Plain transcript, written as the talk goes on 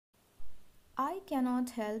I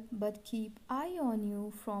cannot help but keep eye on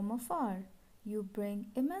you from afar. You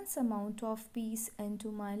bring immense amount of peace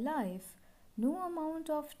into my life. No amount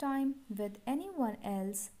of time with anyone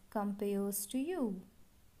else compares to you.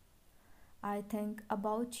 I think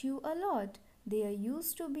about you a lot. There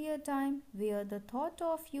used to be a time where the thought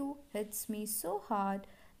of you hits me so hard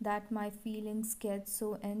that my feelings get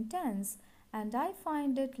so intense, and I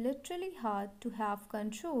find it literally hard to have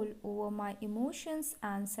control over my emotions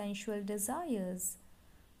and sensual desires.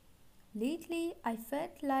 Lately, I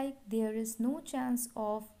felt like there is no chance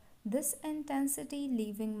of this intensity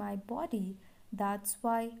leaving my body. That's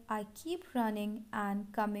why I keep running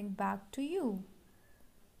and coming back to you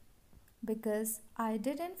because I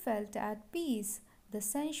didn't felt at peace. The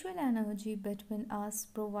sensual energy between us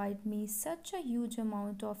provide me such a huge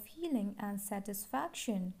amount of healing and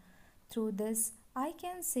satisfaction. Through this, I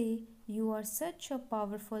can say you are such a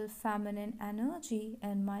powerful feminine energy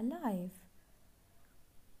in my life.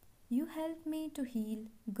 You help me to heal,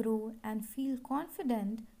 grow, and feel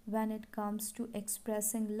confident when it comes to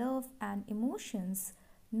expressing love and emotions.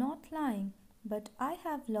 Not lying, but I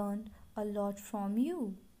have learned a lot from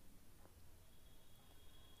you.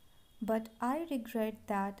 But I regret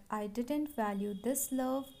that I didn't value this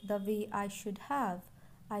love the way I should have.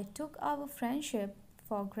 I took our friendship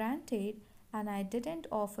for granted and I didn't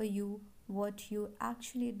offer you what you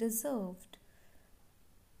actually deserved.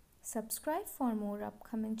 Subscribe for more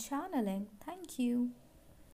upcoming channeling. Thank you.